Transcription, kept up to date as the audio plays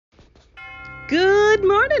Good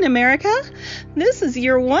morning, America. This is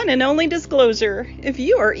your one and only disclosure. If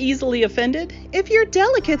you are easily offended, if your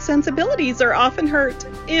delicate sensibilities are often hurt,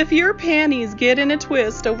 if your panties get in a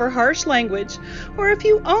twist over harsh language, or if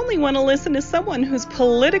you only want to listen to someone who's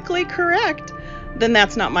politically correct, then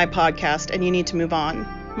that's not my podcast and you need to move on.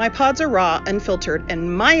 My pods are raw, unfiltered,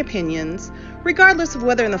 and my opinions, regardless of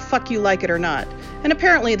whether in the fuck you like it or not, and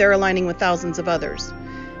apparently they're aligning with thousands of others.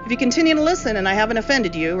 If you continue to listen and I haven't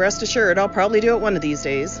offended you, rest assured I'll probably do it one of these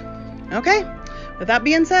days. Okay, with that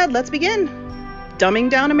being said, let's begin. Dumbing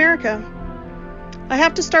down America. I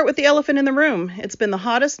have to start with the elephant in the room. It's been the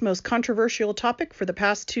hottest, most controversial topic for the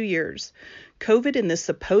past 2 years. COVID and this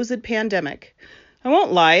supposed pandemic. I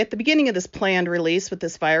won't lie, at the beginning of this planned release with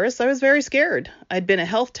this virus, I was very scared. I'd been a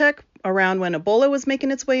health tech around when Ebola was making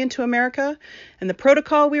its way into America, and the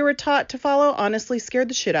protocol we were taught to follow honestly scared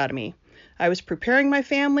the shit out of me. I was preparing my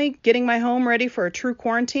family, getting my home ready for a true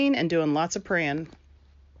quarantine, and doing lots of praying.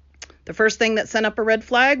 The first thing that sent up a red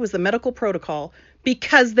flag was the medical protocol,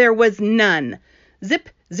 because there was none. Zip,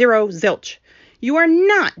 zero, zilch. You are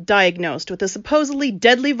not diagnosed with a supposedly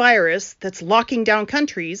deadly virus that's locking down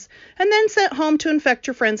countries and then sent home to infect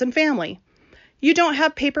your friends and family. You don't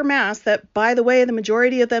have paper masks that, by the way, the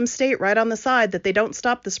majority of them state right on the side that they don't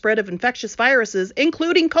stop the spread of infectious viruses,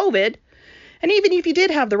 including COVID. And even if you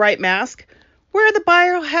did have the right mask, where are the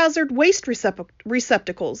biohazard waste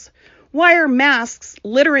receptacles? Why are masks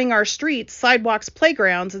littering our streets, sidewalks,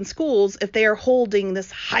 playgrounds, and schools if they are holding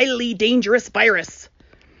this highly dangerous virus?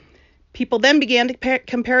 People then began to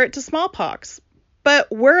compare it to smallpox.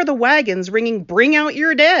 But where are the wagons ringing, "Bring out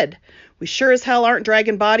your dead"? We sure as hell aren't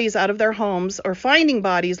dragging bodies out of their homes or finding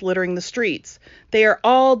bodies littering the streets. They are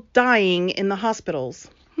all dying in the hospitals.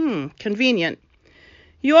 Convenient.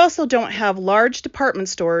 You also don't have large department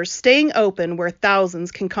stores staying open where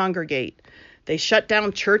thousands can congregate. They shut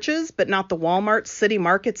down churches, but not the Walmarts, City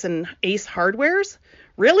Markets, and Ace Hardwares?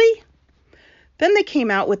 Really? Then they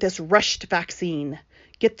came out with this rushed vaccine.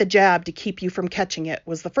 Get the jab to keep you from catching it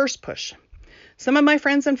was the first push. Some of my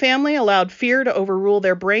friends and family allowed fear to overrule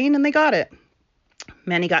their brain, and they got it.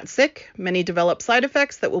 Many got sick, many developed side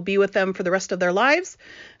effects that will be with them for the rest of their lives,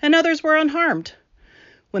 and others were unharmed.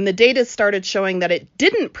 When the data started showing that it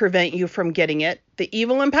didn't prevent you from getting it, the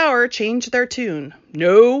evil in power changed their tune.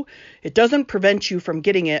 No, it doesn't prevent you from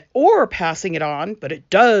getting it or passing it on, but it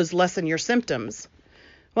does lessen your symptoms.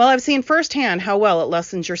 Well, I've seen firsthand how well it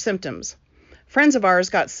lessens your symptoms. Friends of ours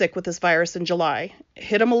got sick with this virus in July. It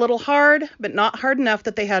hit them a little hard, but not hard enough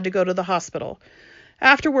that they had to go to the hospital.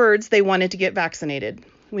 Afterwards, they wanted to get vaccinated.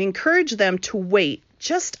 We encouraged them to wait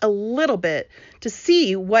just a little bit to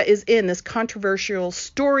see what is in this controversial,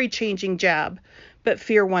 story-changing jab, but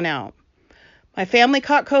fear won out. My family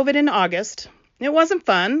caught COVID in August. It wasn't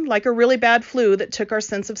fun, like a really bad flu that took our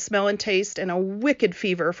sense of smell and taste and a wicked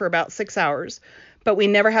fever for about 6 hours, but we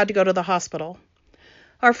never had to go to the hospital.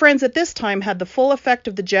 Our friends at this time had the full effect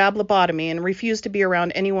of the jab lobotomy and refused to be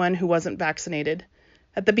around anyone who wasn't vaccinated.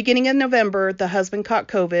 At the beginning of November, the husband caught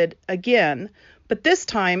COVID again, but this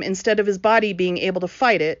time, instead of his body being able to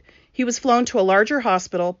fight it, he was flown to a larger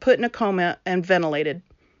hospital, put in a coma, and ventilated.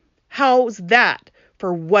 How's that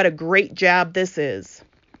for what a great jab this is?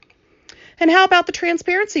 And how about the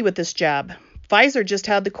transparency with this jab? Pfizer just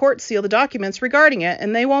had the court seal the documents regarding it,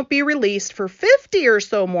 and they won't be released for 50 or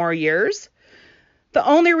so more years. The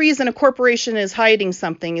only reason a corporation is hiding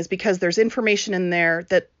something is because there's information in there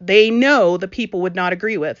that they know the people would not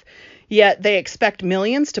agree with. Yet they expect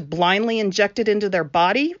millions to blindly inject it into their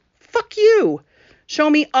body? Fuck you! Show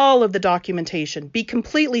me all of the documentation. Be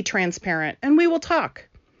completely transparent, and we will talk.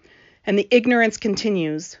 And the ignorance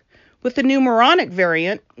continues. With the new moronic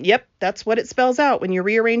variant, yep, that's what it spells out when you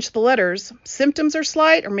rearrange the letters. Symptoms are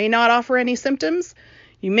slight or may not offer any symptoms.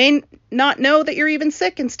 You may not know that you're even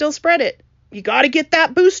sick and still spread it. You got to get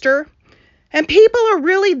that booster. And people are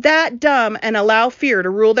really that dumb and allow fear to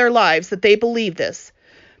rule their lives that they believe this.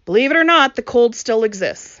 Believe it or not, the cold still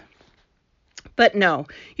exists. But no,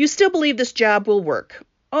 you still believe this jab will work.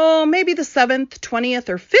 Oh, maybe the 7th, 20th,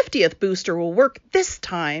 or 50th booster will work this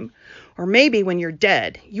time. Or maybe when you're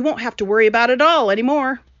dead, you won't have to worry about it all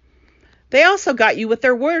anymore. They also got you with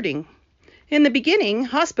their wording. In the beginning,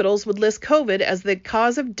 hospitals would list COVID as the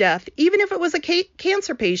cause of death, even if it was a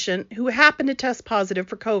cancer patient who happened to test positive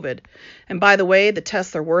for COVID. And by the way, the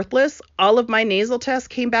tests are worthless. All of my nasal tests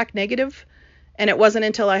came back negative. And it wasn't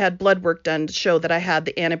until I had blood work done to show that I had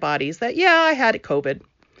the antibodies that, yeah, I had COVID.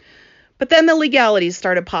 But then the legalities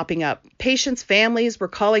started popping up. Patients' families were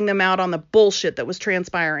calling them out on the bullshit that was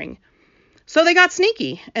transpiring. So they got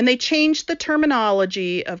sneaky, and they changed the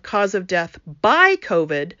terminology of cause of death by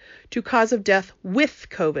COVID to cause of death with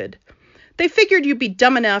COVID. They figured you'd be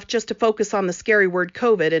dumb enough just to focus on the scary word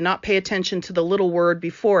COVID and not pay attention to the little word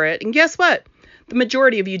before it. And guess what? The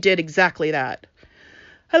majority of you did exactly that.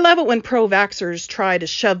 I love it when pro-vaxxers try to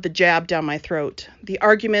shove the jab down my throat. The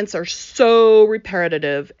arguments are so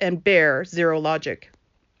repetitive and bear zero logic.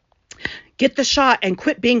 Get the shot and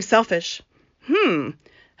quit being selfish.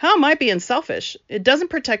 How am I being selfish? It doesn't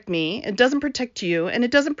protect me, it doesn't protect you, and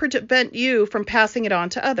it doesn't prevent you from passing it on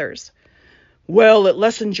to others. Well, it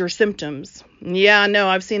lessens your symptoms. Yeah, no,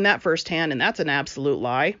 I've seen that firsthand, and that's an absolute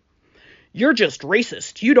lie. You're just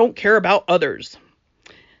racist. You don't care about others.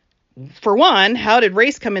 For one, how did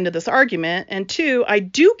race come into this argument? And two, I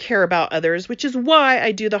do care about others, which is why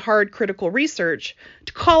I do the hard critical research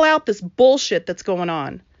to call out this bullshit that's going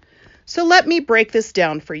on. So let me break this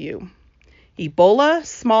down for you. Ebola,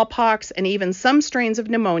 smallpox, and even some strains of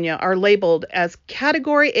pneumonia are labeled as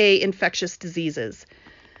Category A infectious diseases.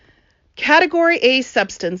 Category A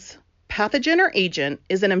substance, pathogen or agent,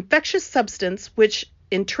 is an infectious substance which,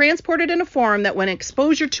 when transported in a form that when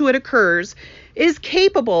exposure to it occurs, is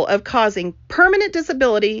capable of causing permanent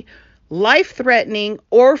disability, life-threatening,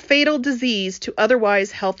 or fatal disease to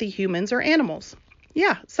otherwise healthy humans or animals.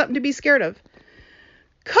 Yeah, something to be scared of.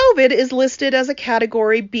 COVID is listed as a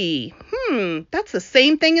Category B. That's the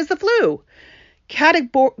same thing as the flu.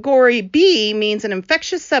 Category B means an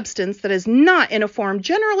infectious substance that is not in a form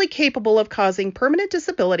generally capable of causing permanent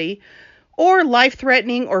disability or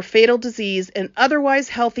life-threatening or fatal disease in otherwise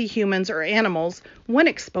healthy humans or animals when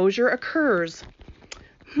exposure occurs.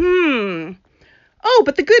 Oh,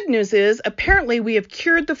 but the good news is apparently we have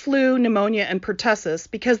cured the flu, pneumonia, and pertussis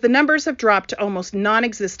because the numbers have dropped to almost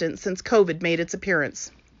non-existent since COVID made its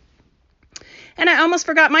appearance. And I almost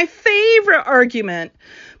forgot my favorite argument,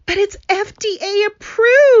 but it's FDA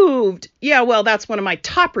approved. Yeah, well, that's one of my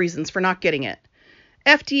top reasons for not getting it.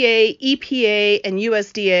 FDA, EPA, and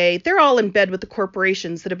USDA, they're all in bed with the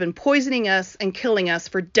corporations that have been poisoning us and killing us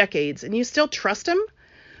for decades, and you still trust them?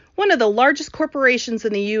 One of the largest corporations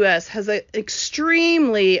in the U.S. has an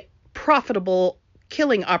extremely profitable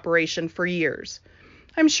killing operation for years.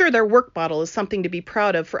 I'm sure their work model is something to be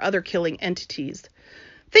proud of for other killing entities.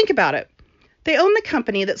 Think about it. They own the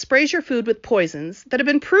company that sprays your food with poisons that have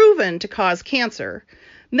been proven to cause cancer.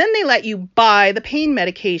 And then they let you buy the pain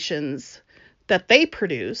medications that they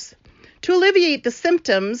produce to alleviate the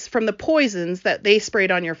symptoms from the poisons that they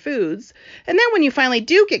sprayed on your foods. And then when you finally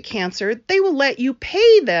do get cancer, they will let you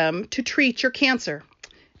pay them to treat your cancer.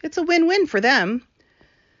 It's a win-win for them.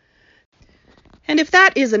 And if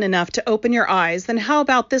that isn't enough to open your eyes, then how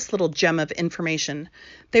about this little gem of information?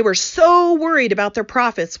 They were so worried about their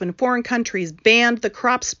profits when foreign countries banned the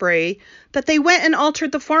crop spray that they went and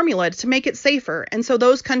altered the formula to make it safer, and so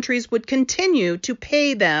those countries would continue to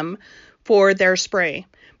pay them for their spray.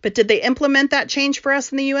 But did they implement that change for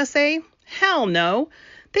us in the USA? Hell no.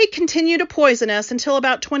 They continue to poison us until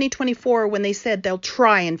about 2024 when they said they'll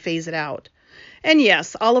try and phase it out. And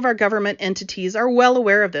yes, all of our government entities are well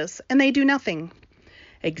aware of this, and they do nothing.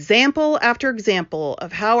 Example after example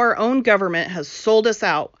of how our own government has sold us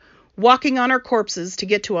out, walking on our corpses to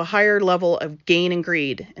get to a higher level of gain and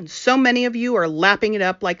greed, and so many of you are lapping it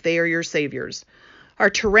up like they are your saviors. Our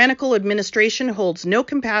tyrannical administration holds no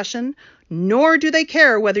compassion, nor do they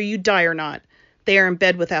care whether you die or not. They are in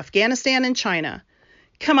bed with Afghanistan and China.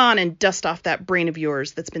 Come on and dust off that brain of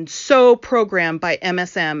yours that's been so programmed by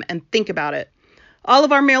MSM and think about it. All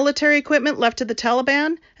of our military equipment left to the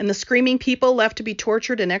Taliban and the screaming people left to be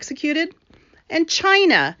tortured and executed? And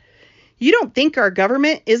China. You don't think our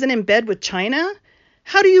government isn't in bed with China?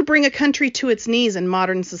 How do you bring a country to its knees in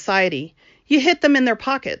modern society? You hit them in their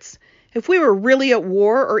pockets. If we were really at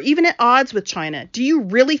war or even at odds with China, do you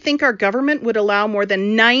really think our government would allow more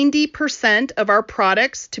than 90% of our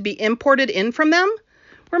products to be imported in from them?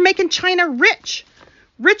 We're making China rich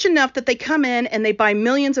enough that they come in and they buy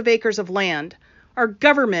millions of acres of land. Our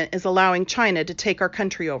government is allowing China to take our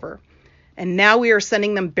country over. And now we are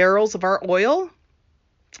sending them barrels of our oil?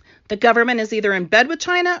 The government is either in bed with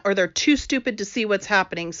China or they're too stupid to see what's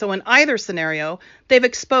happening. So in either scenario, they've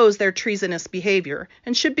exposed their treasonous behavior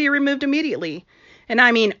and should be removed immediately. And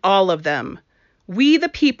I mean all of them. We, the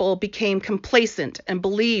people, became complacent and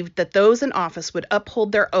believed that those in office would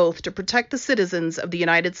uphold their oath to protect the citizens of the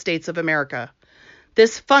United States of America.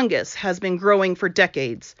 This fungus has been growing for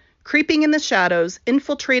decades, creeping in the shadows,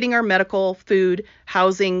 infiltrating our medical, food,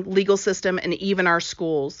 housing, legal system, and even our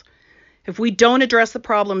schools. If we don't address the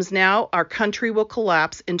problems now, our country will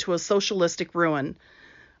collapse into a socialistic ruin.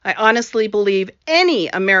 I honestly believe any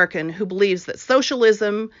American who believes that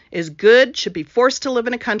socialism is good should be forced to live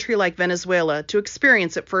in a country like Venezuela to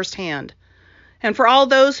experience it firsthand. And for all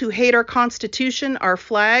those who hate our Constitution, our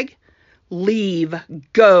flag, Leave.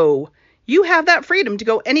 Go. You have that freedom to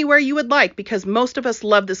go anywhere you would like because most of us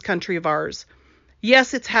love this country of ours.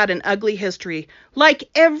 Yes, it's had an ugly history, like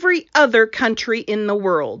every other country in the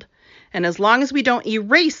world. And as long as we don't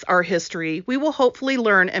erase our history, we will hopefully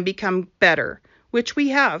learn and become better, which we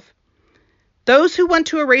have. Those who want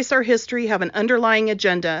to erase our history have an underlying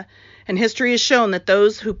agenda, and history has shown that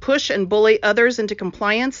those who push and bully others into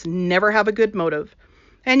compliance never have a good motive.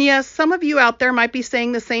 And yes, some of you out there might be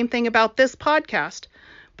saying the same thing about this podcast.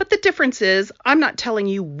 But the difference is, I'm not telling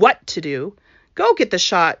you what to do. Go get the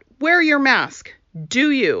shot. Wear your mask.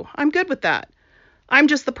 Do you? I'm good with that. I'm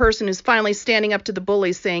just the person who's finally standing up to the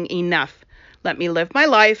bullies saying enough. Let me live my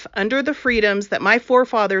life under the freedoms that my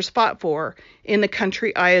forefathers fought for in the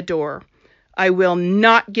country I adore. I will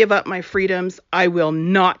not give up my freedoms. I will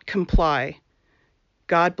not comply.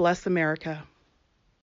 God bless America.